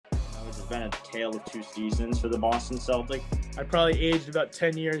been a tale of two seasons for the Boston Celtics. I probably aged about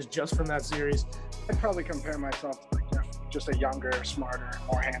 10 years just from that series. I'd probably compare myself to just a younger, smarter,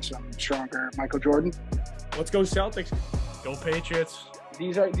 more handsome, stronger Michael Jordan. Let's go Celtics. Go Patriots.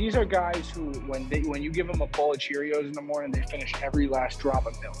 These are guys who, when you give them a bowl of Cheerios in the morning, they finish every last drop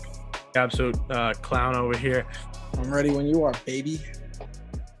of milk. Absolute clown over here. I'm ready when you are, baby.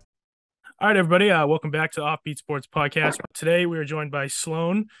 All right, everybody. Welcome back to OffBeat Sports Podcast. Today, we are joined by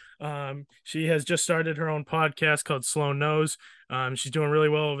Sloane. She has just started her own podcast called Sloane Knows. She's doing really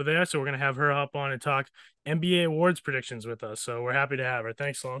well over there, so we're going to have her hop on and talk NBA awards predictions with us. So we're happy to have her.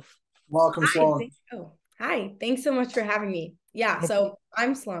 Thanks, Sloane. Welcome, Sloane. Hi. Thanks so much for having me. Yeah, so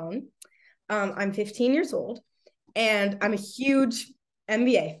I'm Sloane. I'm 15 years old, and I'm a huge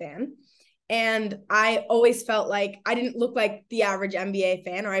NBA fan. And I always felt like I didn't look like the average NBA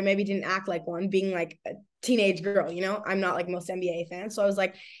fan, or I maybe didn't act like one, being like a teenage girl, I'm not like most NBA fans. So I was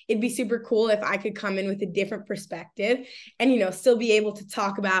like, it'd be super cool if I could come in with a different perspective and, still be able to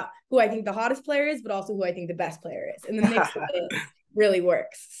talk about who I think the hottest player is, but also who I think the best player is. And the mix of it really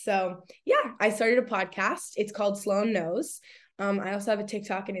works. So yeah, I started a podcast. It's called Sloane Knows. I also have a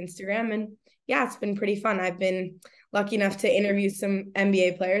TikTok and Instagram, and yeah, it's been pretty fun. I've been lucky enough to interview some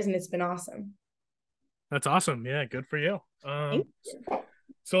NBA players, and it's been awesome. That's awesome. Yeah, good for you. Thank you.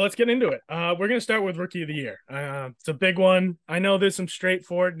 So let's get into it. We're going to start with Rookie of the Year. It's a big one. I know there's some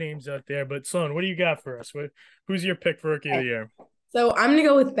straightforward names out there, but Sloane, what do you got for us? Who's your pick for Rookie of the Year? So I'm going to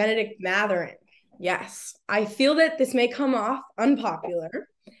go with Benedict Mathurin. Yes, I feel that this may come off unpopular.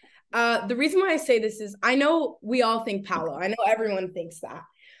 The reason why I say this is I know we all think Paolo. I know everyone thinks that.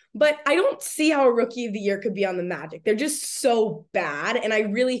 But I don't see how a Rookie of the Year could be on the Magic. They're just so bad. And I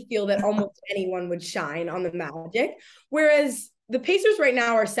really feel that almost anyone would shine on the Magic. Whereas the Pacers right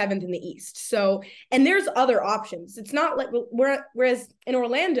now are 7th in the East. So, and there's other options. It's not like, whereas in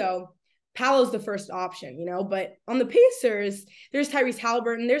Orlando, Paolo's the first option, but on the Pacers, there's Tyrese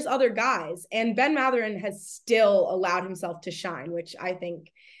Halliburton, there's other guys. And Ben Mathurin has still allowed himself to shine, which I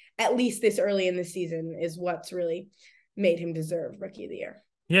think at least this early in the season is what's really made him deserve Rookie of the Year.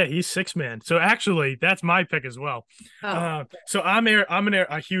 Yeah, he's 6-man. So actually, that's my pick as well. So I'm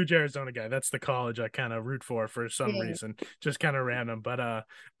a huge Arizona guy. That's the college I kind of root for some reason, just kind of random. But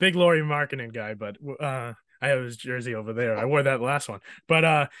big Lauri Markkanen guy. But I have his jersey over there. I wore that last one.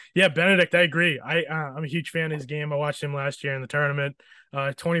 But yeah, Benedict, I agree. I'm a huge fan of his game. I watched him last year in the tournament.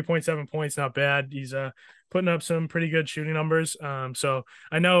 20.7 points, not bad. He's putting up some pretty good shooting numbers. So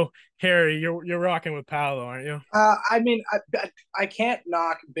I know, Harry, you're rocking with Paolo, aren't you? I can't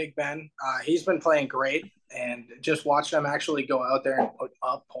knock Big Ben. He's been playing great, and just watching him actually go out there and put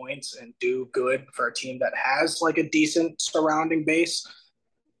up points and do good for a team that has like a decent surrounding base.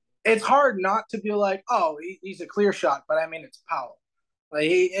 It's hard not to be like, oh, he's a clear shot, but it's Paolo.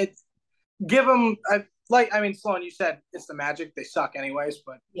 Give him Sloane, you said it's the Magic. They suck anyways,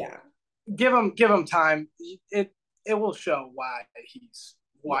 but yeah. Give him time. It will show why he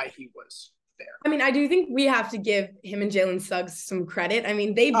was there. I do think we have to give him and Jalen Suggs some credit.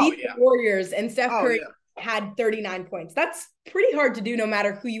 They beat the Warriors, and Steph Curry had 39 points. That's pretty hard to do no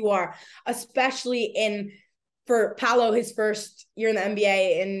matter who you are, especially for Paolo, his first year in the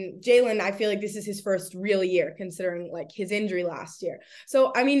NBA, and Jalen, I feel like this is his first real year considering like his injury last year.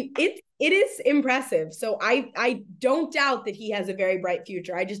 So, it is impressive. So I don't doubt that he has a very bright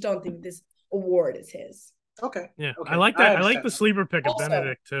future. I just don't think this award is his. Okay. Yeah. Okay. I like that. I like the sleeper pick of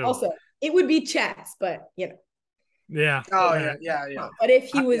Benedict too. Also, it would be chess, but Yeah. Oh yeah. But if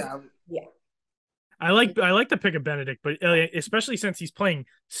he was I like the pick of Benedict, but especially since he's playing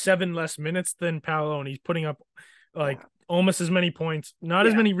 7 less minutes than Paolo, and he's putting up almost as many points, not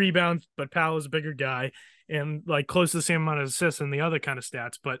as many rebounds, but Paolo's a bigger guy and like close to the same amount of assists and the other kind of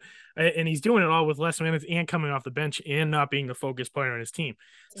stats. And he's doing it all with less minutes and coming off the bench and not being the focus player on his team.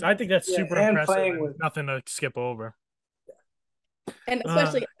 So I think that's super impressive. And nothing to skip over. And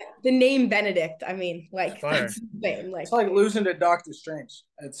especially the name Benedict, that's insane. It's like losing to Doctor Strange.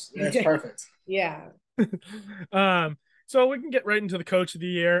 It's perfect. Yeah. So we can get right into the Coach of the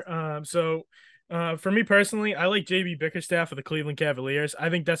Year. For me personally, I like JB Bickerstaff of the Cleveland Cavaliers. I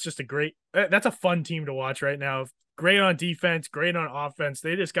think that's just that's a fun team to watch right now. Great on defense, great on offense.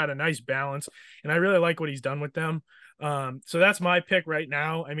 They just got a nice balance, and I really like what he's done with them. So that's my pick right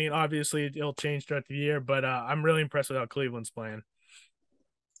now. Obviously it'll change throughout the year, but I'm really impressed with how Cleveland's playing.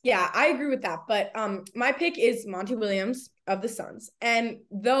 Yeah, I agree with that. But my pick is Monty Williams of the Suns. And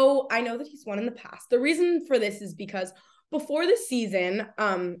though I know that he's won in the past, the reason for this is because before the season,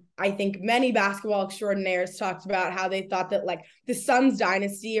 I think many basketball extraordinaires talked about how they thought that like the Suns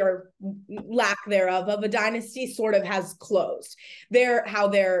dynasty or lack thereof of a dynasty sort of has closed. How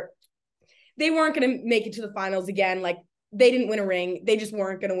their they weren't going to make it to the finals again. Like, they didn't win a ring. They just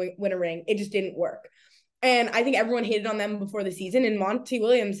weren't going to win a ring. It just didn't work. And I think everyone hated on them before the season. And Monty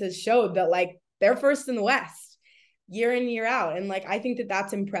Williams has showed that, like, they're first in the West year in, year out. And, like, I think that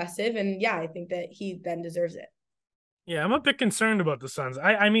that's impressive. And, yeah, I think that he then deserves it. Yeah, I'm a bit concerned about the Suns.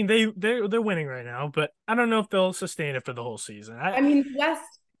 I mean, they're winning right now, but I don't know if they'll sustain it for the whole season. I mean,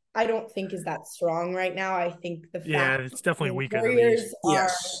 West, I don't think is that strong right now. I think the fact it's definitely weaker than Warriors these. are,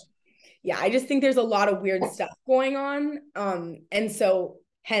 Yes. yeah, I just think there's a lot of weird stuff going on. And so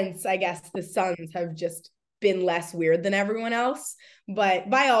hence, I guess the Suns have just been less weird than everyone else. But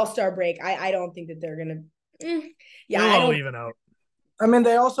by All-Star break, I don't think that they're gonna. They'll all even out. I mean,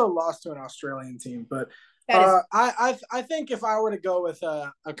 they also lost to an Australian team, but I think if I were to go with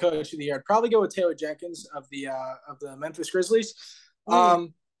a coach of the year, I'd probably go with Taylor Jenkins of the Memphis Grizzlies.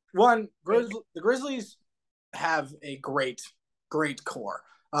 The Grizzlies have a great core.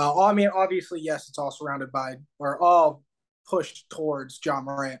 I mean, obviously, yes, it's all surrounded by or all pushed towards John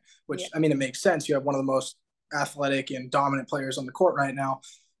Morant, which I mean, it makes sense. You have one of the most athletic and dominant players on the court right now.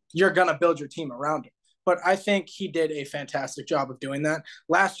 You're gonna build your team around him. But I think he did a fantastic job of doing that.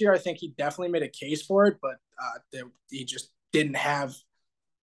 Last year, I think he definitely made a case for it, but he just didn't have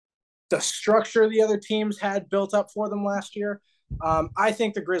the structure the other teams had built up for them last year. I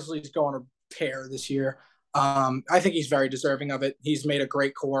think the Grizzlies go on a tear this year. I think he's very deserving of it. He's made a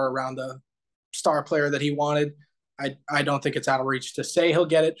great core around the star player that he wanted. I don't think it's out of reach to say he'll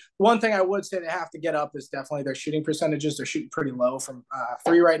get it. One thing I would say they have to get up is definitely their shooting percentages. They're shooting pretty low from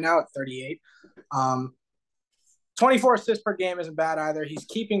 3 right now at 38. 24 assists per game isn't bad either. He's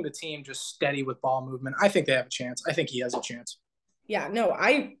keeping the team just steady with ball movement. I think they have a chance. I think he has a chance. Yeah, no,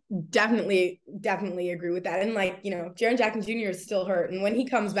 I definitely agree with that. And, like, you know, Jaren Jackson Jr. is still hurt. And when he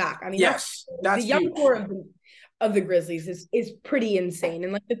comes back, I mean, yes, that's the young huge. core of the Grizzlies is pretty insane.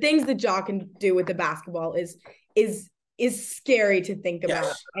 And, like, the things that Ja can do with the basketball is scary to think about.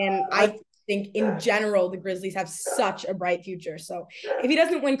 Yes. And I think in general, the Grizzlies have such a bright future. So if he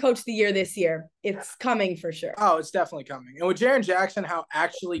doesn't win Coach of the Year this year, it's coming for sure. Oh, it's definitely coming. And with Jaren Jackson, how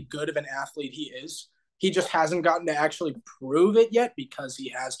actually good of an athlete he is, he just hasn't gotten to actually prove it yet because he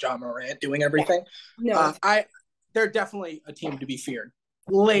has John Morant doing everything. Yeah. No, they're definitely a team to be feared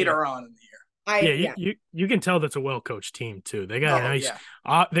later on in the year. You can tell that's a well-coached team too. They got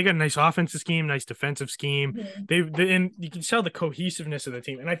they got a nice offensive scheme, nice defensive scheme. Mm-hmm. And you can tell the cohesiveness of the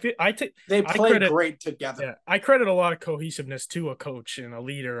team. And they play great together. Yeah, I credit a lot of cohesiveness to a coach and a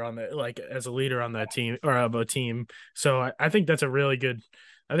leader on as a leader on that team or of a team. So I think that's a really good.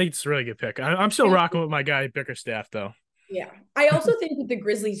 I think it's a really good pick. I'm still rocking with my guy Bickerstaff though. Yeah. I also think that the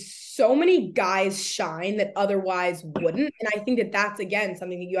Grizzlies, so many guys shine that otherwise wouldn't. And I think that that's, again,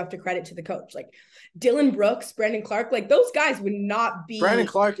 something that you have to credit to the coach. Like Dylan Brooks, Brandon Clark, like those guys would not be. Brandon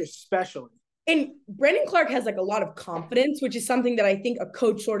Clark especially. And Brandon Clark has like a lot of confidence, which is something that I think a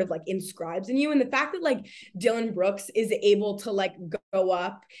coach sort of like inscribes in you. And the fact that like Dylan Brooks is able to like go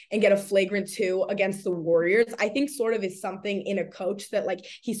up and get a flagrant 2 against the Warriors, I think sort of is something in a coach that like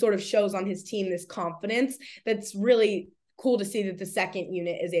he sort of shows on his team this confidence that's really cool to see that the second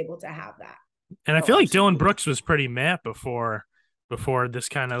unit is able to have that. And I feel like Dylan Brooks was pretty mad before this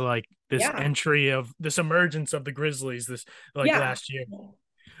kind of like this entry of this emergence of the Grizzlies last year.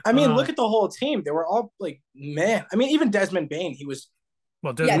 I mean, look at the whole team. They were all like, man. I mean, even Desmond Bane, he was.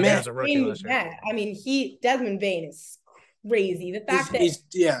 Well, Desmond Bane was a rookie last year. I mean, Desmond Bane is crazy. The fact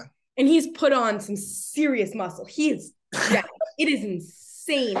that and he's put on some serious muscle. It is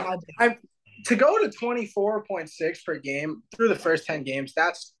insane how big. To go to 24.6 per game through the first 10 games,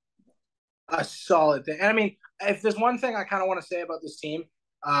 that's a solid thing. And I mean, if there's one thing I kind of want to say about this team,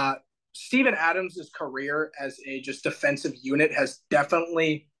 Steven Adams' career as a just defensive unit has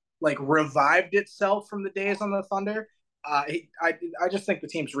definitely like revived itself from the days on the Thunder. I just think the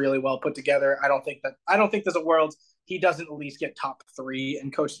team's really well put together. I don't think there's a world he doesn't at least get top 3 in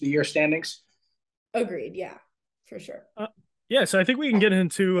Coach of the Year standings. Agreed. Yeah, for sure. Yeah, so I think we can get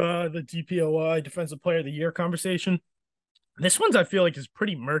into the DPOY Defensive Player of the Year conversation. This one's, I feel like, is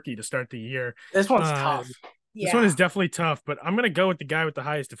pretty murky to start the year. This one's tough. This one is definitely tough, but I'm going to go with the guy with the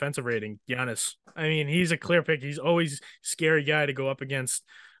highest defensive rating, Giannis. I mean, he's a clear pick. He's always a scary guy to go up against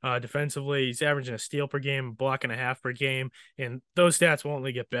defensively. He's averaging a steal per game, a block and a half per game, and those stats will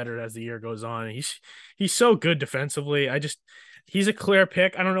only get better as the year goes on. He's so good defensively. He's a clear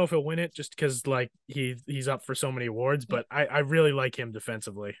pick. I don't know if he'll win it just because like he's up for so many awards, but I really like him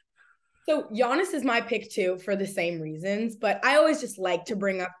defensively. So Giannis is my pick too for the same reasons, but I always just like to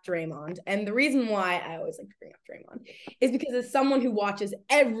bring up Draymond. And the reason why I always like to bring up Draymond is because as someone who watches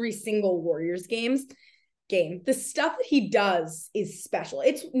every single Warriors games, game. The stuff that he does is special.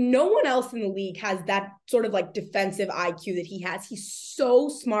 It's no one else in the league has that sort of like defensive IQ that he has. He's so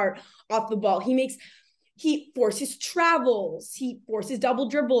smart off the ball. He forces travels, he forces double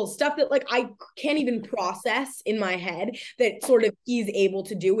dribbles, stuff that like I can't even process in my head that sort of he's able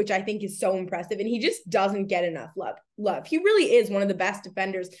to do, which I think is so impressive. And he just doesn't get enough love. He really is one of the best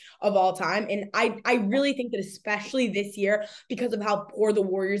defenders of all time. And I really think that especially this year, because of how poor the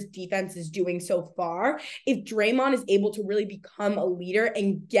Warriors defense is doing so far, if Draymond is able to really become a leader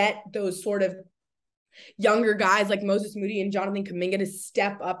and get those sort of younger guys like Moses Moody and Jonathan Kuminga to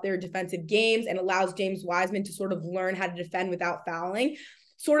step up their defensive games and allows James Wiseman to sort of learn how to defend without fouling,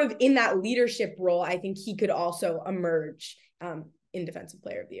 sort of in that leadership role, I think he could also emerge in Defensive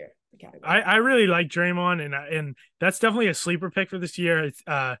Player of the Year category. I really like Draymond, and that's definitely a sleeper pick for this year. It's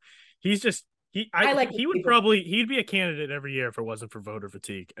he'd be a candidate every year if it wasn't for voter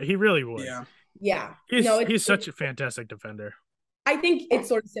fatigue. He really would. Yeah. He's such a fantastic defender. I think it's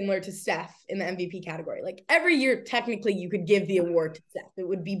sort of similar to Steph in the MVP category. Like every year, technically, you could give the award to Steph. It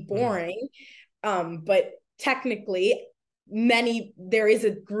would be boring, but technically, there is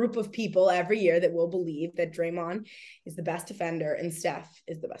a group of people every year that will believe that Draymond is the best defender and Steph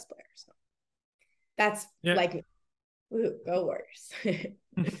is the best player. So that's like me. Woo, go Warriors.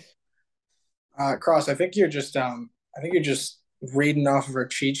 Cross, I think you're just reading off of our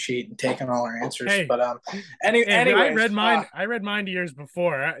cheat sheet and taking all our answers. Hey, but anyway, I read mine years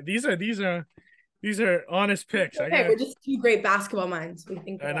before. These are honest picks. Okay, we're just two great basketball minds. We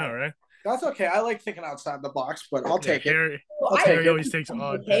think I know, right? That's okay. I like thinking outside the box, but I'll take it. Harry always takes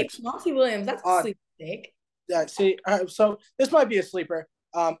odd picks. Monty Williams, that's a sleeper take. Yeah, see, so this might be a sleeper.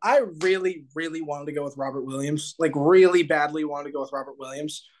 I really, really wanted to go with Robert Williams. Like, really badly wanted to go with Robert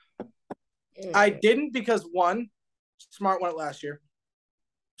Williams. I didn't because, one, Smart won it last year,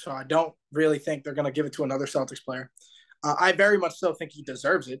 so I don't really think they're going to give it to another Celtics player. I very much so think he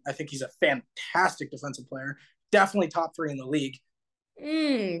deserves it. I think he's a fantastic defensive player, definitely top 3 in the league.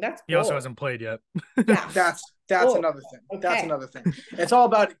 That's he also hasn't played yet. Yeah, that's another thing. Okay. That's another thing. It's all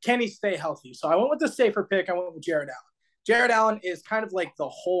about, can he stay healthy? So I went with the safer pick. I went with Jared Allen. Jared Allen is kind of like the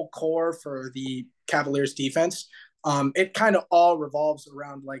whole core for the Cavaliers defense. It kind of all revolves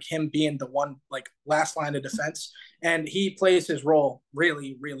around like him being the one like last line of defense, and he plays his role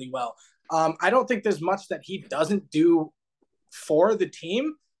really, really well. I don't think there's much that he doesn't do for the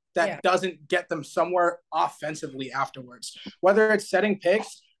team that doesn't get them somewhere offensively afterwards, whether it's setting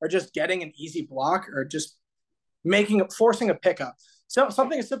picks or just getting an easy block or just forcing a pickup. So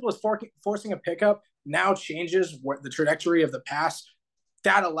something as simple as forcing a pickup now changes the trajectory of the pass.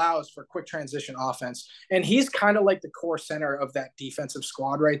 That allows for quick transition offense. And he's kind of like the core center of that defensive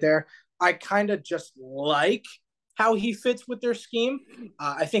squad right there. I kind of just like how he fits with their scheme.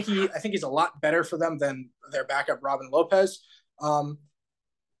 I think he's a lot better for them than their backup, Robin Lopez.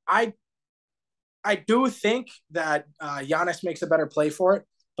 I do think that Giannis makes a better play for it,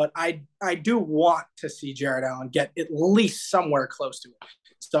 but I do want to see Jared Allen get at least somewhere close to it.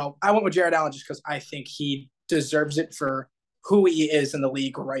 So I went with Jared Allen just because I think he deserves it for who he is in the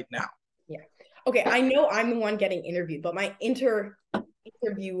league right now. Yeah. Okay, I know I'm the one getting interviewed, but my interviewer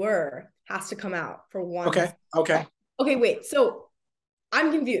has to come out for one. Okay, wait. So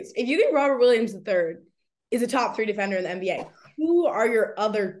I'm confused. If you think Robert Williams III is a top 3 defender in the NBA, who are your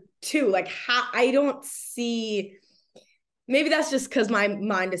other 2? Like, how I don't see. Maybe that's just because my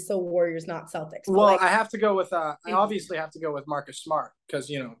mind is so Warriors, not Celtics. Well, I have to go with. I obviously have to go with Marcus Smart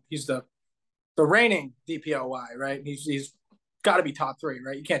because he's the reigning DPOY, right? He's got to be top 3,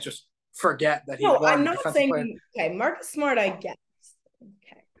 right? You can't just forget that he's no, I'm not saying okay, Marcus Smart, I guess.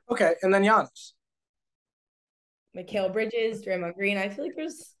 Okay, and then Giannis. Mikal Bridges, Draymond Green. I feel like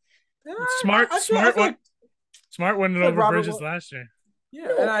there's Smart won it over Bridges last year. Yeah,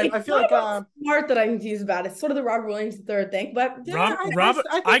 and I feel like Smart that I'm confused about. It's sort of the Robert Williams III thing, but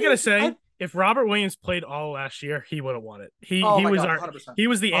I gotta say, if Robert Williams played all last year, he would have won it. He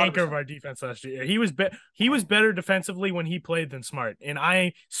was the anchor of our defense last year. He was better defensively when he played than Smart, and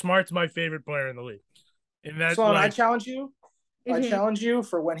Smart's my favorite player in the league. And that's Sloane, I challenge you. I challenge you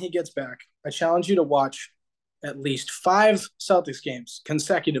for when he gets back. I challenge you to watch at least 5 Celtics games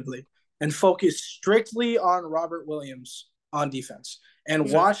consecutively and focus strictly on Robert Williams on defense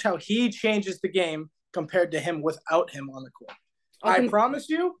and watch how he changes the game compared to him without him on the court. I promise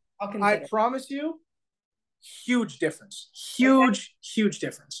you, huge difference. Huge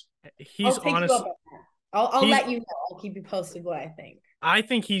difference. He's honest. I'll let you know. I'll keep you posted what I think. I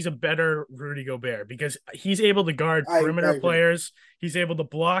think he's a better Rudy Gobert because he's able to guard perimeter players. He's able to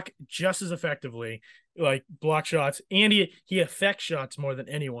block just as effectively, like block shots, and he affects shots more than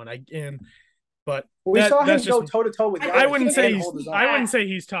anyone. But we saw him that's go just, toe to toe with Giannis. I wouldn't say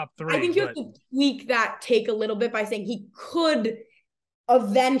he's top 3. I think you have to tweak that take a little bit by saying he could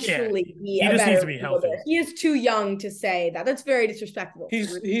eventually be he a just better needs to be healthy. He is too young to say that. That's very disrespectful.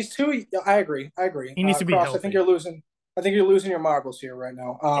 He's too. I agree. He needs to be Cross, healthy. I think you're losing your marbles here right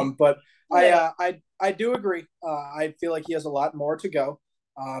now. But I do agree. I feel like he has a lot more to go.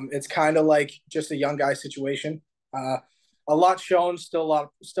 It's kind of like just a young guy situation. A lot shown, still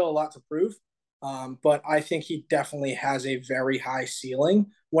a lot to prove. But I think he definitely has a very high ceiling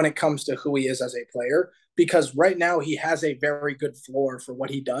when it comes to who he is as a player, because right now he has a very good floor for what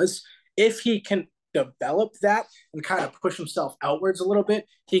he does. If he can develop that and kind of push himself outwards a little bit,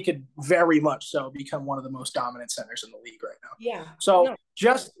 he could very much so become one of the most dominant centers in the league right now. Yeah. So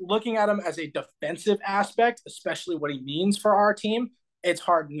just looking at him as a defensive aspect, especially what he means for our team, it's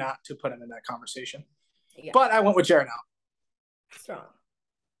hard not to put him in that conversation. Yeah. But I went with Jared Strong.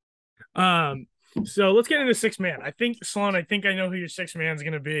 So let's get into 6 man. I think Sloane, I know who your 6 man is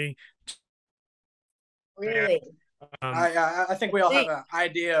going to be. Really? I think we all have an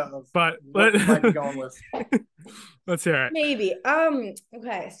idea of what we might be going with. Let's hear it. Maybe.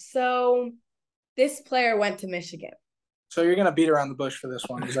 Okay. So this player went to Michigan. So you're gonna beat around the bush for this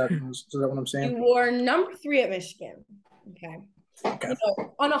one. Is that what I'm saying? You wore number 3 at Michigan. Okay.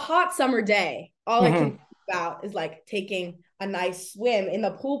 So on a hot summer day, all I can think about is like taking a nice swim in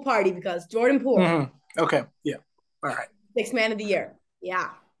the pool party because Jordan Poole. Okay. Yeah. All right. 6 man of the year. Yeah.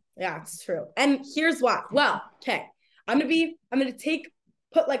 Yeah, it's true. And here's why. Well, okay. I'm gonna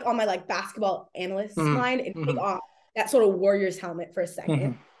put like on my like basketball analyst mind and take off that sort of Warriors helmet for a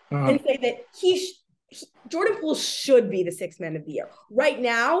second and say that Jordan Poole should be the 6 man of the year. Right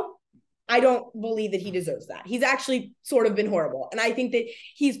now, I don't believe that he deserves that. He's actually sort of been horrible. And I think that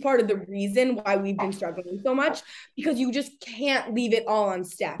he's part of the reason why we've been struggling so much, because you just can't leave it all on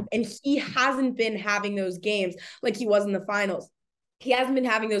Steph. And he hasn't been having those games like he was in the finals. He hasn't been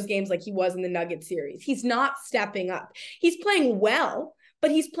having those games like he was in the Nuggets series. He's not stepping up. He's playing well,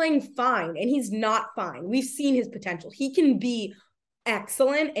 but he's playing fine, and he's not fine. We've seen his potential. He can be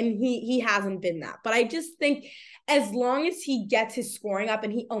excellent, and he hasn't been that. But I just think as long as he gets his scoring up,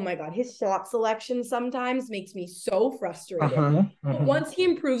 and oh my God, his shot selection sometimes makes me so frustrated. But once he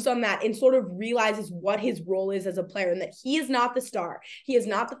improves on that and sort of realizes what his role is as a player and that he is not the star, he is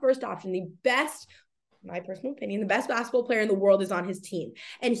not the first option, the best, my personal opinion, the best basketball player in the world is on his team.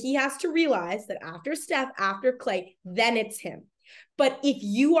 And he has to realize that after Steph, after Clay, then it's him. But if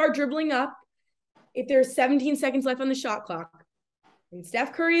you are dribbling up, if there's 17 seconds left on the shot clock and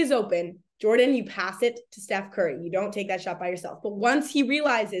Steph Curry is open, Jordan, you pass it to Steph Curry. You don't take that shot by yourself. But once he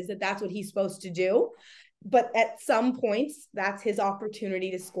realizes that that's what he's supposed to do, but at some points, that's his opportunity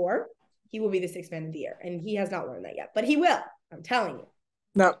to score, he will be the 6 man of the year. And he has not learned that yet, but he will. I'm telling you.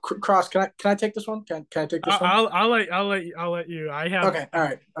 Now, Cross, can I take this one? Can I take this one? I'll let you. I have. Okay. All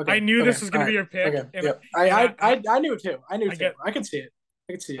right. Okay. I knew this was going to be your pick. Okay. Yep. I knew it too. I could see it.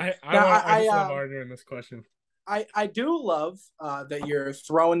 I just love arguing this question. I do love that you're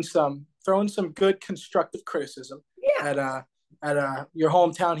throwing some good constructive criticism at your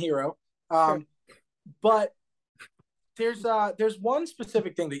hometown hero. But there's one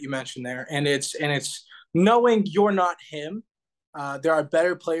specific thing that you mentioned there, and it's knowing you're not him. There are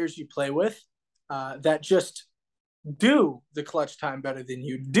better players you play with that just do the clutch time better than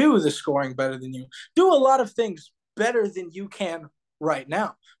you, do the scoring better than you, do a lot of things better than you can right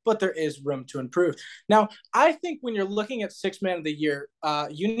now. But there is room to improve. Now, I think when you're looking at 6 man of the year,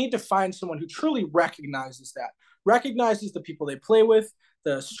 you need to find someone who truly recognizes the people they play with,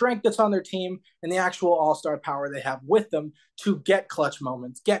 the strength that's on their team, and the actual all-star power they have with them to get clutch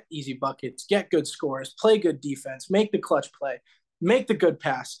moments, get easy buckets, get good scores, play good defense, make the clutch play, make the good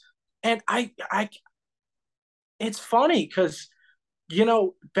pass. And it's funny because,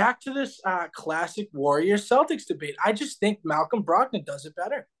 back to this classic Warriors Celtics debate, I just think Malcolm Brogdon does it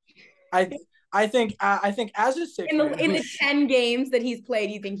better. I think as a 6 man in the 10 games that he's played,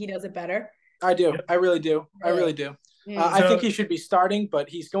 you think he does it better? I do. I really do. I really do. I think he should be starting, but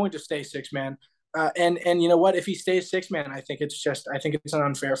he's going to stay 6 man. And you know what? If he stays 6 man, I think it's an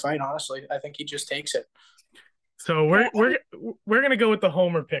unfair fight. Honestly, I think he just takes it. So we're gonna go with the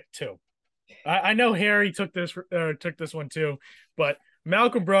homer pick too. I know Harry took this one too, but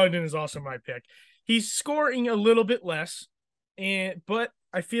Malcolm Brogdon is also my pick. He's scoring a little bit less, but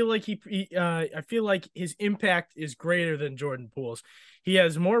I feel like I feel like his impact is greater than Jordan Poole's. He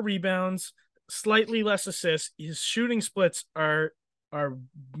has more rebounds, slightly less assists. His shooting splits are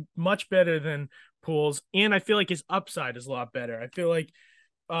much better than Poole's, and I feel like his upside is a lot better. I feel like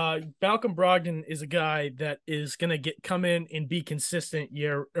Malcolm Brogdon is a guy that is gonna come in and be consistent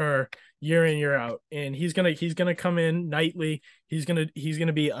year in, year out, and he's gonna come in nightly. He's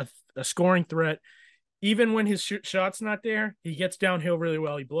gonna be a scoring threat. Even when his shot's not there, he gets downhill really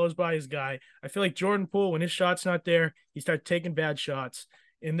well. He blows by his guy. I feel like Jordan Poole, when his shot's not there, he starts taking bad shots.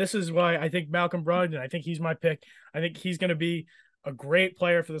 And this is why I think Malcolm Brogdon, I think he's my pick. I think he's going to be a great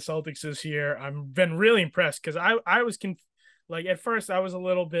player for the Celtics this year. I've been really impressed because I was like at first I was a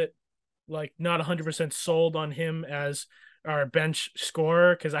little bit like not 100% sold on him as our bench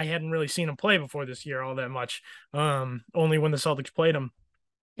scorer because I hadn't really seen him play before this year all that much. Only when the Celtics played him.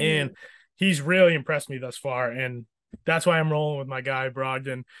 And he's really impressed me thus far, and that's why I'm rolling with my guy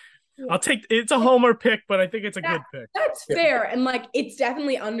Brogdon. I'll take it's a homer pick, but I think it's a good pick. That's fair, and like it's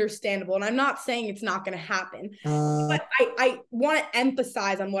definitely understandable. And I'm not saying it's not going to happen, but I want to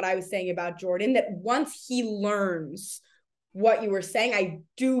emphasize on what I was saying about Jordan that once he learns what you were saying, I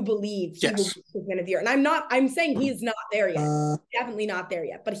do believe he will be the end of the year. And I'm saying he's not there yet. Definitely not there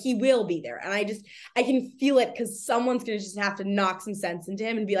yet, but he will be there. And I can feel it because someone's going to just have to knock some sense into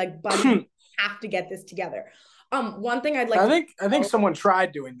him and be like, buddy, you have to get this together. One thing I'd like I think someone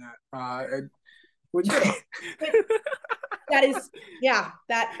tried doing that. That is,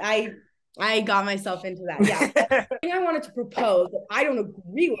 I got myself into that. Yeah. The thing I wanted to propose that I don't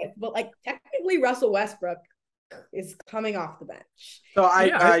agree with, but like technically Russell Westbrook is coming off the bench. So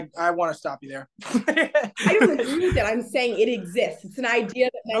I want to stop you there. I don't agree with that. I'm saying it exists. It's an idea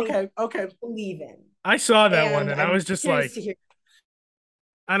that many believe in. I saw that one and I was just like,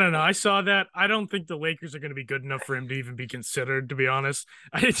 I don't know. I saw that. I don't think the Lakers are going to be good enough for him to even be considered, to be honest.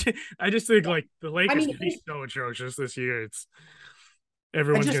 I just think like the Lakers can be so atrocious this year.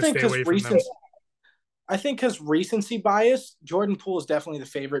 Everyone's going to stay away from them. I think because recency bias, Jordan Poole is definitely the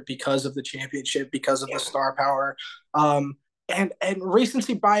favorite because of the championship, because of the star power. And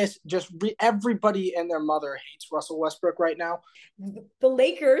recency bias, everybody and their mother hates Russell Westbrook right now. The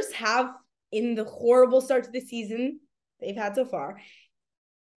Lakers have, in the horrible start to the season they've had so far,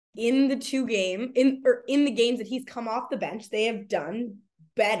 in the games that he's come off the bench, they have done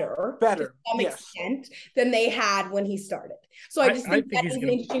better to some extent than they had when he started. So I just think that is an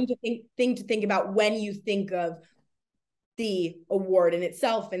interesting thing to think about when you think of the award in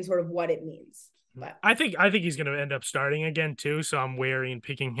itself and sort of what it means. But I think he's going to end up starting again too, so I'm wary in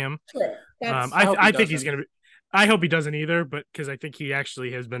picking him. Sure. I think he's going to be. I hope he doesn't either, but because I think he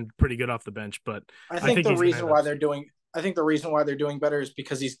actually has been pretty good off the bench. But I think the reason why they're doing better is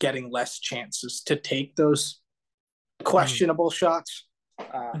because he's getting less chances to take those questionable shots.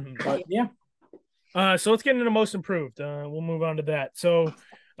 But yeah. So let's get into most improved. We'll move on to that. So,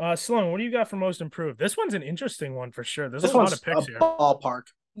 Sloane, what do you got for most improved? This one's an interesting one for sure. There's a lot of picks here. Ballpark.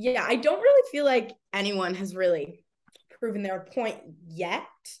 Yeah, I don't really feel like anyone has really proven their point yet,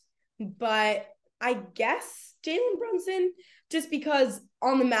 but I guess Jalen Brunson, just because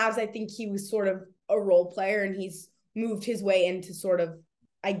on the Mavs, I think he was sort of a role player and he's moved his way into sort of,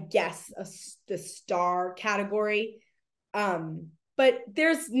 I guess, the star category. But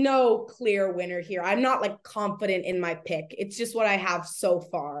there's no clear winner here. I'm not like confident in my pick. It's just what I have so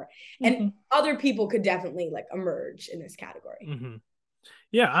far. And other people could definitely like emerge in this category. Mm-hmm.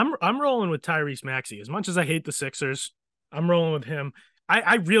 Yeah, I'm rolling with Tyrese Maxey. As much as I hate the Sixers, I'm rolling with him.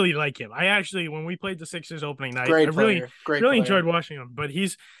 I really like him. I actually, when we played the Sixers opening night, I really enjoyed watching him. But he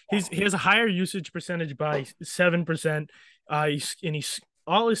has a higher usage percentage by 7%. He's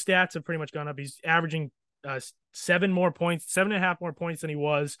all his stats have pretty much gone up. He's averaging 7.5 more points than he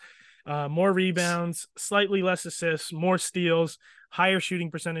was. More rebounds, slightly less assists, more steals, higher shooting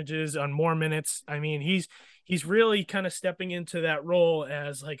percentages on more minutes. I mean, he's really kind of stepping into that role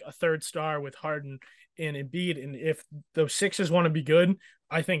as like a third star with Harden and Embiid. And if the Sixers want to be good,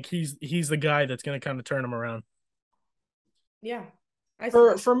 I think he's the guy that's going to kind of turn them around. Yeah.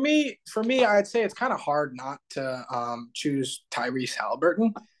 For me, I'd say it's kind of hard not to choose Tyrese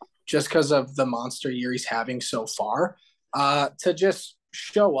Halliburton just because of the monster year he's having so far. To just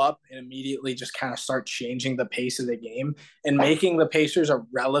show up and immediately just kind of start changing the pace of the game and making the Pacers a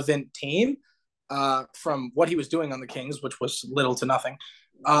relevant team from what he was doing on the Kings, which was little to nothing.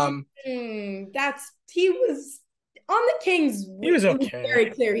 He was on the Kings. He was okay. It was very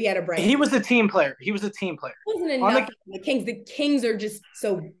clear he had a brain. He was a team player. It wasn't enough on the Kings. The Kings are just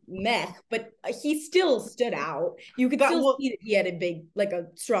so meh, but he still stood out. You could still see that he had a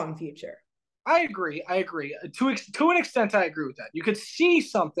strong future. I agree. To an extent, I agree with that. You could see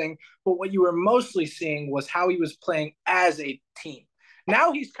something, but what you were mostly seeing was how he was playing as a team.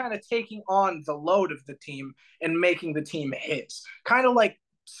 Now he's kind of taking on the load of the team and making the team his. Kind of like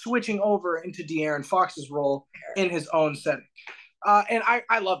switching over into De'Aaron Fox's role in his own setting. And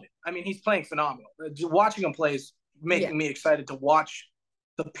I love it. I mean, he's playing phenomenal. Watching him play is making me excited to watch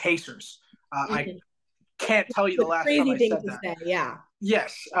the Pacers. I can't tell you the last time I said that. Say, yeah.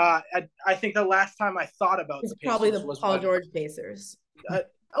 Yes. I think the last time I thought about the Pacers probably the was Paul George Pacers.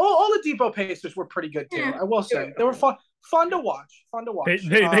 Oladipo Pacers were pretty good too. Yeah, I will say they were fun to watch. Fun to watch.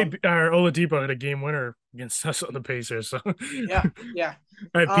 Oladipo had a game winner against us on the Pacers. So yeah.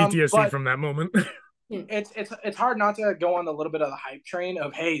 I have PTSD from that moment. It's hard not to go on a little bit of the hype train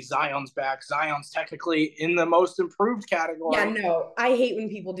of, hey, Zion's back. Zion's technically in the most improved category. Yeah, no, I hate when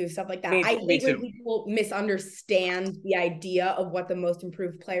people do stuff like that. I hate when people misunderstand the idea of what the most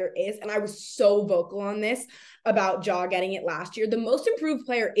improved player is. And I was so vocal on this about Ja getting it last year. The most improved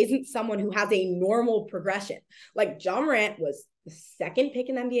player isn't someone who has a normal progression. Like Ja Morant was the second pick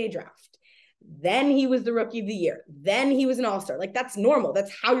in the NBA draft. Then he was the rookie of the year. Then he was an all-star. Like, that's normal.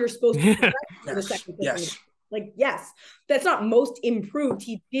 That's how you're supposed to progress for the second pick. Yes. Like, yes, that's not most improved.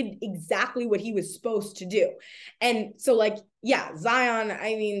 He did exactly what he was supposed to do. And so, like, yeah, Zion,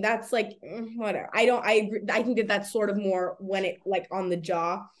 I mean, that's like, whatever. I agree. I think that that's sort of more when it, like, on the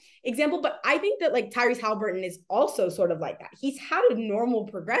Ja example. But I think that, like, Tyrese Haliburton is also sort of like that. He's had a normal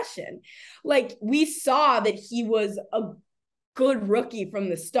progression. Like, we saw that he was a good rookie from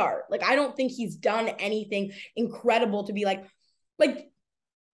the start. Like, I don't think he's done anything incredible to be like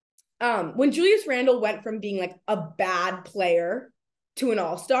when Julius Randle went from being like a bad player to an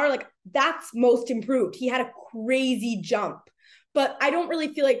all-star, like, that's most improved. He had a crazy jump, but I don't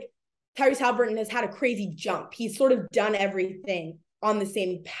really feel like Tyrese Haliburton has had a crazy jump. He's sort of done everything on the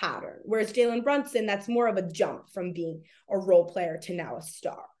same pattern, whereas Jalen Brunson, that's more of a jump from being a role player to now a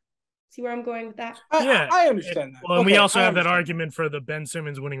star. See where I'm going with that? I understand that. Well, and we also have that argument for the Ben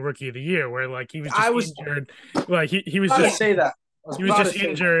Simmons winning Rookie of the Year, where, like, he was just injured. Like, he was just say that. He was just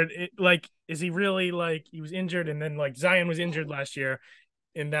injured. Like, is he really, like, he was injured, and then, like, Zion was injured last year,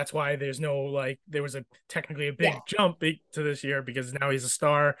 and that's why there's no, like, there was technically a big jump to this year, because now he's a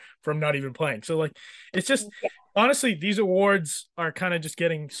star from not even playing. So, like, it's just honestly, these awards are kind of just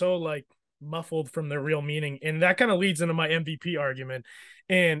getting so, like, muffled from their real meaning, and that kind of leads into my MVP argument,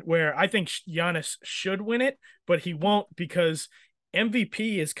 and where I think Giannis should win it, but he won't, because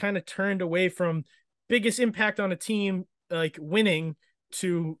MVP is kind of turned away from biggest impact on a team, like, winning,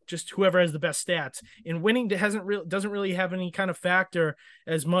 to just whoever has the best stats. And winning doesn't really have any kind of factor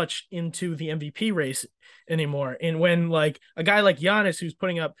as much into the MVP race anymore. And when, like, a guy like Giannis, who's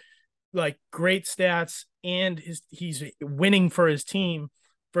putting up, like, great stats and he's winning for his team,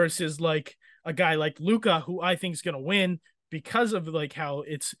 versus, like, a guy like Luka, who I think is going to win because of, like, how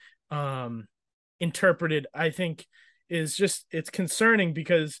it's interpreted, I think it's concerning,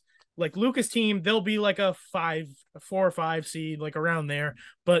 because, like, Luka's team, they'll be like a 4 or 5 seed, like, around there.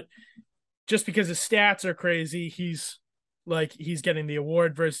 But just because his stats are crazy, he's getting the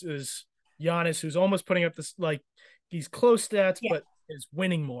award, versus Giannis, who's almost putting up this, like, these close stats, but is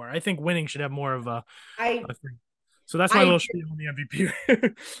winning more. I think winning should have more of a thing. So that's my little spiel on the MVP.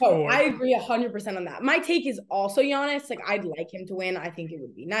 I agree 100% on that. My take is also Giannis. Like, I'd like him to win. I think it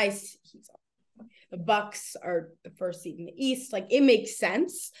would be nice. The Bucks are the first seed in the East. Like, it makes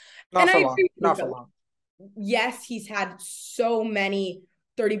sense. Not for long. Yes, he's had so many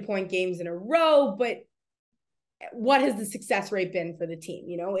 30-point games in a row, but what has the success rate been for the team?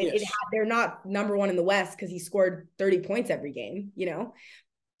 You know, they're not number one in the West because he scored 30 points every game, you know.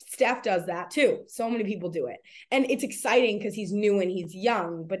 Steph does that too. So many people do it. And it's exciting because he's new and he's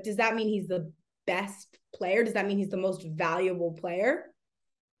young, but does that mean he's the best player? Does that mean he's the most valuable player?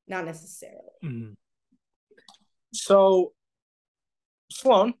 Not necessarily. Mm-hmm. So,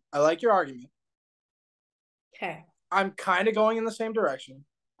 Sloane, I like your argument. Okay. I'm kind of going in the same direction.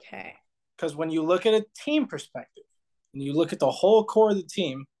 Okay. Because when you look at a team perspective, and you look at the whole core of the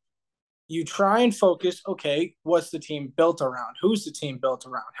team, you try and focus, okay, what's the team built around? Who's the team built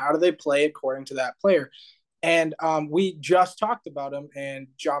around? How do they play according to that player? And we just talked about him and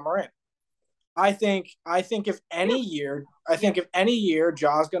Ja Morant. I think if any year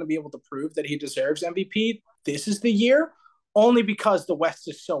Ja's going to be able to prove that he deserves MVP, this is the year, only because the West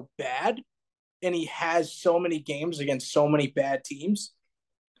is so bad and he has so many games against so many bad teams.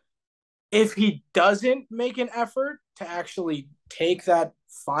 If he doesn't make an effort to actually take that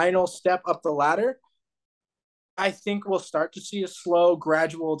final step up the ladder, I think we'll start to see a slow,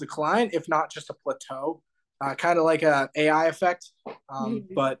 gradual decline, if not just a plateau, kind of like a AI effect.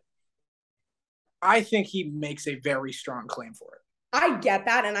 But I think he makes a very strong claim for it. I get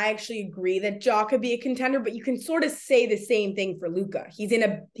that, and I actually agree that Ja could be a contender, but you can sort of say the same thing for Luka. He's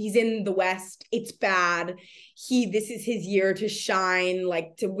in the West. It's bad. This is his year to shine,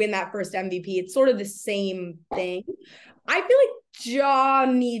 like, to win that first MVP. It's sort of the same thing. I feel like Ja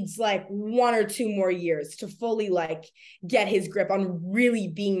needs like 1 or 2 more years to fully like get his grip on really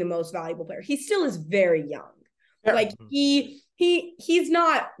being the most valuable player. He still is very young. Yeah. Like he's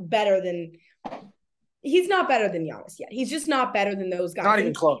not better than Giannis yet. He's just not better than those guys. Not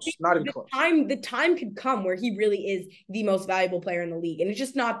even close. Not even close. The time could come where he really is the most valuable player in the league, and it's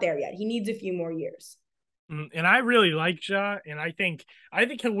just not there yet. He needs a few more years. And I really like Ja, and I think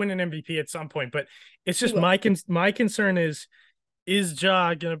he'll win an MVP at some point. But it's just my concern is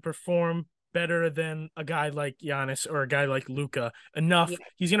Ja going to perform better than a guy like Giannis or a guy like Luka enough? Yeah.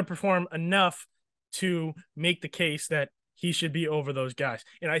 He's going to perform enough to make the case that he should be over those guys.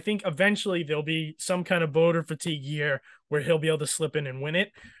 And I think eventually there'll be some kind of voter fatigue year where he'll be able to slip in and win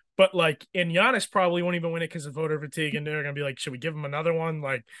it. But like, and Giannis probably won't even win it because of voter fatigue, and they're going to be like, should we give him another one?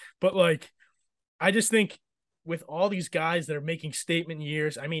 Like, but like, I just think with all these guys that are making statement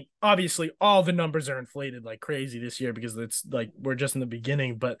years, I mean, obviously all the numbers are inflated like crazy this year because it's like we're just in the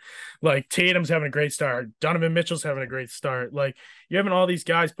beginning, but like Tatum's having a great start. Donovan Mitchell's having a great start. Like you're having all these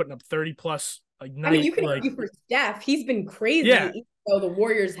guys putting up 30 plus a night. I mean, you can argue for Steph. He's been crazy, even though the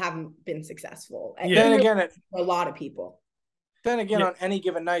Warriors haven't been successful. Yeah. Then again, for a lot of people. Then again, on any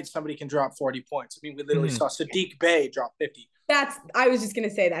given night, somebody can drop 40 points. I mean, we literally saw Sadiq Bey drop 50. I was just going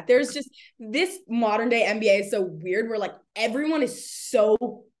to say that. There's just this modern day NBA is so weird where like everyone is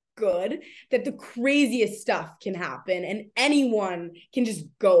so good that the craziest stuff can happen and anyone can just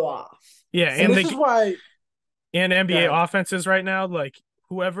go off. Yeah. So and this is why. And NBA offenses right now, like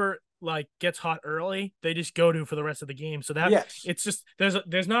whoever like gets hot early, they just go to for the rest of the game. So that it's just,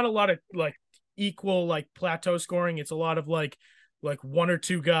 there's not a lot of like equal like plateau scoring. It's a lot of like 1 or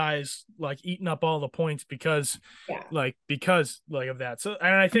 2 guys like eating up all the points because of that. So,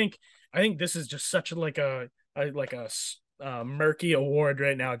 and I think this is just such a murky award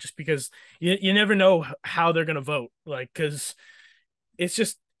right now, just because you never know how they're going to vote. Like, cause it's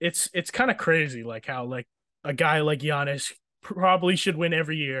just, it's kind of crazy. Like how like a guy like Giannis probably should win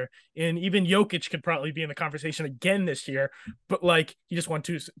every year. And even Jokic could probably be in the conversation again this year, but like he just won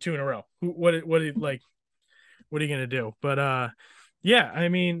two in a row. What are you going to do? But yeah, I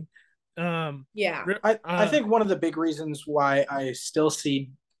mean, I think one of the big reasons why I still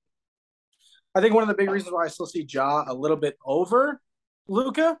see Ja a little bit over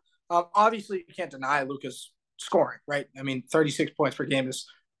Luka. Obviously, you can't deny Luka's scoring, right? I mean, 36 points per game is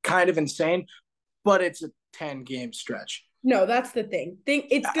kind of insane, but it's a 10-game stretch. No, that's the thing.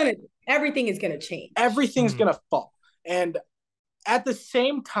 Everything is gonna change. Everything's gonna fall, and at the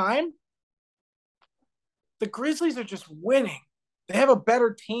same time, the Grizzlies are just winning. They have a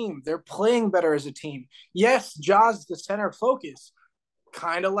better team. They're playing better as a team. Yes, Ja's the center of focus,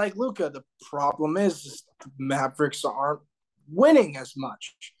 kind of like Luka. The problem is the Mavericks aren't winning as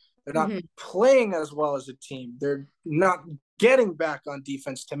much. They're not playing as well as a team. They're not getting back on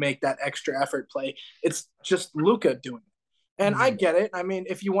defense to make that extra effort play. It's just Luka doing it. And I get it. I mean,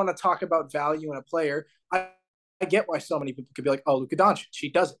 if you want to talk about value in a player, I get why so many people could be like, oh, Luka Doncic, he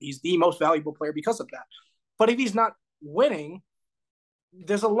does it. He's the most valuable player because of that. But if he's not winning,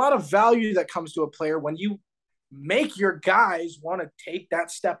 there's a lot of value that comes to a player when you make your guys want to take that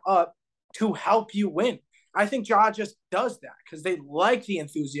step up to help you win. I think Ja just does that because they like the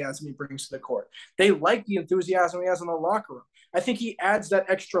enthusiasm he brings to the court. They like the enthusiasm he has in the locker room. I think he adds that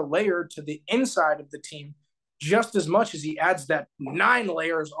extra layer to the inside of the team just as much as he adds that 9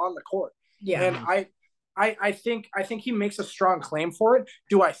 layers on the court. Yeah. And I think he makes a strong claim for it.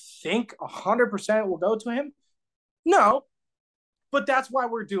 Do I think 100% will go to him? No. But that's why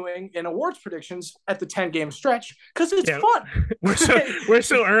we're doing an awards predictions at the 10-game stretch, because it's fun. We're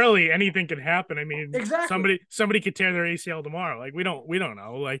so early, anything could happen. I mean, exactly. Somebody could tear their ACL tomorrow. Like we don't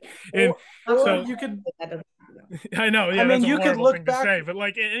know. Like, or so you could. I know. Yeah, I mean, you could look back, say, but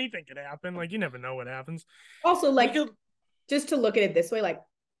like anything could happen. Like you never know what happens. Also, like just to look at it this way, like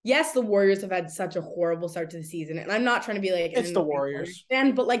yes, the Warriors have had such a horrible start to the season, and I'm not trying to be like it's the Warriors,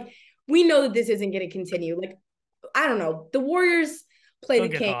 but like we know that this isn't going to continue. Like I don't know. The Warriors play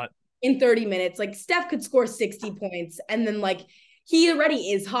the Kings in 30 minutes. Like Steph could score 60 points, and then like he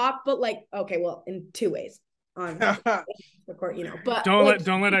already is hot, but like okay, well, in 2 ways on the court, you know. But don't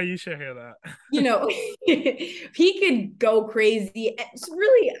let Aisha hear that. You know, he could go crazy. It's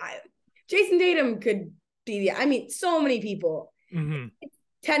really, Jason Tatum could be I mean, so many people.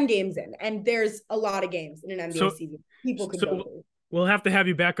 10 games in, and there's a lot of games in an NBA season. People could go crazy. We'll have to have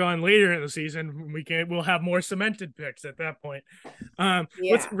you back on later in the season. We'll have more cemented picks at that point.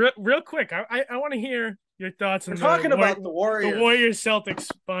 Let's real quick. I want to hear your thoughts on about the Warriors. The Warriors Celtics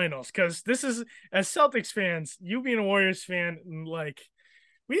finals, because this is, as Celtics fans, you being a Warriors fan, like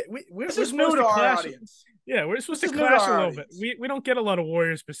we're This is supposed new to to our clash. audience. Yeah, we're supposed This to is new to clash a our little bit. audience. We don't get a lot of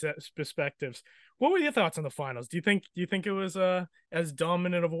Warriors perspectives. What were your thoughts on the finals? Do you think it was as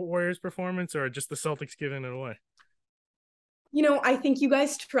dominant of a Warriors performance, or just the Celtics giving it away? I think you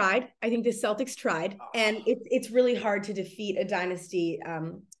guys tried. I think the Celtics tried, and it's really hard to defeat a dynasty,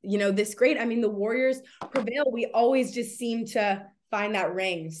 this great. I mean, the Warriors prevail. We always just seem to find that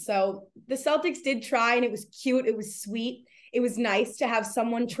ring. So the Celtics did try, and it was cute. It was sweet. It was nice to have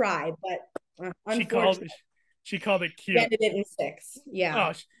someone try, but unfortunately, she called it cute. Ended it in 6.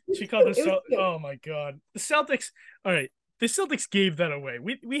 Yeah. Oh, she called it. Oh my God, the Celtics. All right. The Celtics gave that away.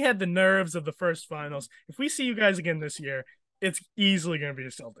 We had the nerves of the first finals. If we see you guys again this year, it's easily going to be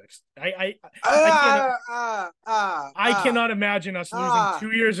the Celtics. I cannot imagine us losing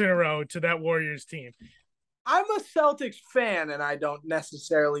 2 years in a row to that Warriors team. I'm a Celtics fan, and I don't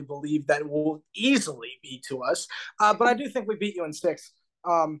necessarily believe that will easily be to us. But I do think we beat you in 6.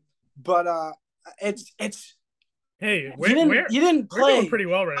 It's. Hey, you didn't play. We're doing pretty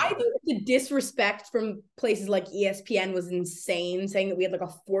well right now. I think the disrespect from places like ESPN was insane, saying that we had like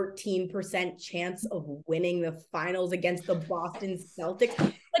a 14% chance of winning the finals against the Boston Celtics.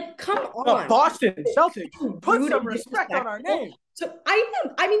 Like, come on. The Boston Celtics. Put some respect on our name. So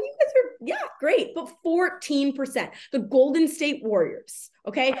I mean, you guys are, great, but 14%. The Golden State Warriors,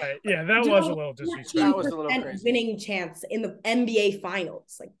 okay? Right, yeah, that was a little disrespectful. That was a little crazy. Winning chance in the NBA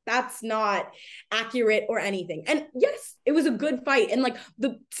Finals. Like, that's not accurate or anything. And yes, it was a good fight. And like,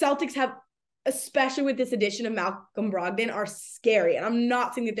 the Celtics have, especially with this addition of Malcolm Brogdon, are scary. And I'm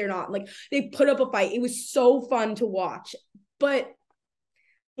not saying that they're not. Like, they put up a fight. It was so fun to watch. But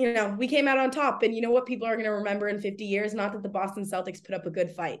we came out on top, and you know what people are going to remember in 50 years? Not that the Boston Celtics put up a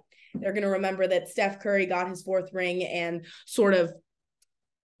good fight. They're going to remember that Steph Curry got his 4th ring and sort of,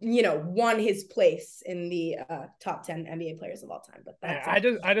 won his place in the top 10 NBA players of all time. But that's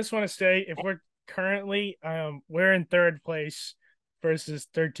I just want to say, if we're currently, we're in 3rd place versus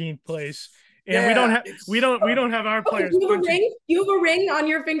 13th place. And we don't have our players. You have a ring on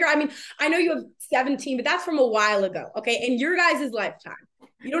your finger. I mean, I know you have 17, but that's from a while ago. Okay. In your guys' lifetime.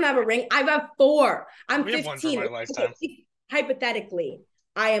 You don't have a ring. I've got 4. I'm 15. Have one for my lifetime. Okay, hypothetically,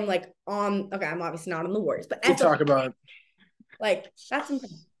 I am like okay, I'm obviously not on the Warriors, but we talk about like that's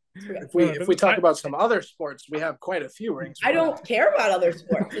impressive. If we talk about some other sports, we have quite a few rings. I don't care about other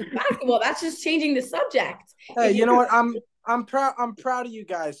sports. It's basketball. That's just changing the subject. Hey, you know what? I'm proud of you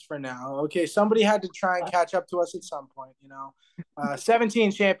guys for now. Okay, somebody had to try and catch up to us at some point.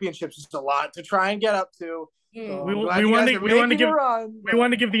 17 championships is a lot to try and get up to. So we want to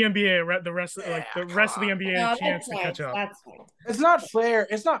give the NBA the rest of the NBA a chance to catch up. It's not fair.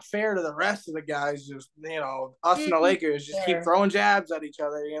 It's not fair to the rest of the guys. Just us and the Lakers just keep throwing jabs at each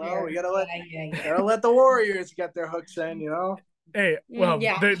other. We gotta let the Warriors get their hooks in. Hey, well,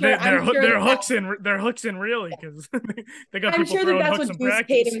 they're hooks in really, because they got people throwing hooks in practice. I'm sure that's what Deuce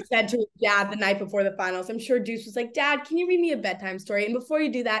Tatum said to his dad the night before the finals. I'm sure Deuce was like, "Dad, can you read me a bedtime story? And before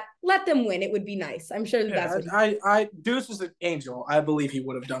you do that, let them win. It would be nice." I'm sure that's what Deuce is an angel. I believe he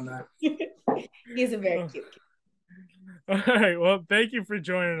would have done that. He's a very cute kid. All right. Well, thank you for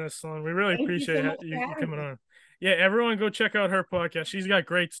joining us, Sloane. We really appreciate you coming on. Yeah, everyone go check out her podcast. She's got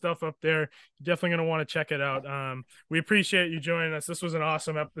great stuff up there. You're definitely going to want to check it out. We appreciate you joining us. This was an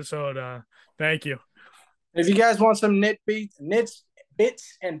awesome episode. Thank you. If you guys want some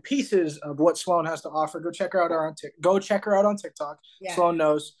bits and pieces of what Sloane has to offer, go check her out on TikTok. Yeah. Sloane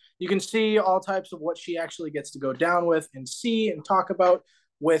knows. You can see all types of what she actually gets to go down with and see and talk about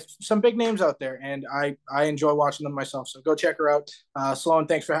with some big names out there. And I enjoy watching them myself. So go check her out. Sloane,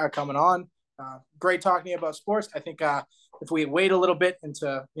 thanks for coming on. Great talking to you about sports. I think if we wait a little bit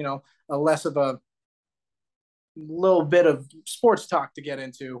into a less of a little bit of sports talk to get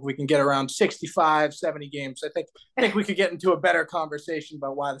into, we can get around 65, 70 games. I think we could get into a better conversation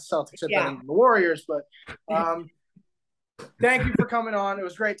about why the Celtics have been in the Warriors. But thank you for coming on. It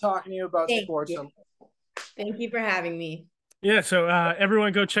was great talking to you about sports. Thank you for having me. Yeah, so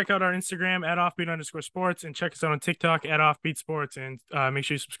everyone go check out our Instagram at @offbeat_sports and check us out on TikTok at @offbeatsports, and make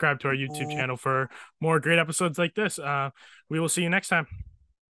sure you subscribe to our YouTube channel for more great episodes like this. We will see you next time.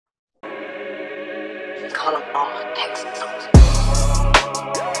 Call them all Texas.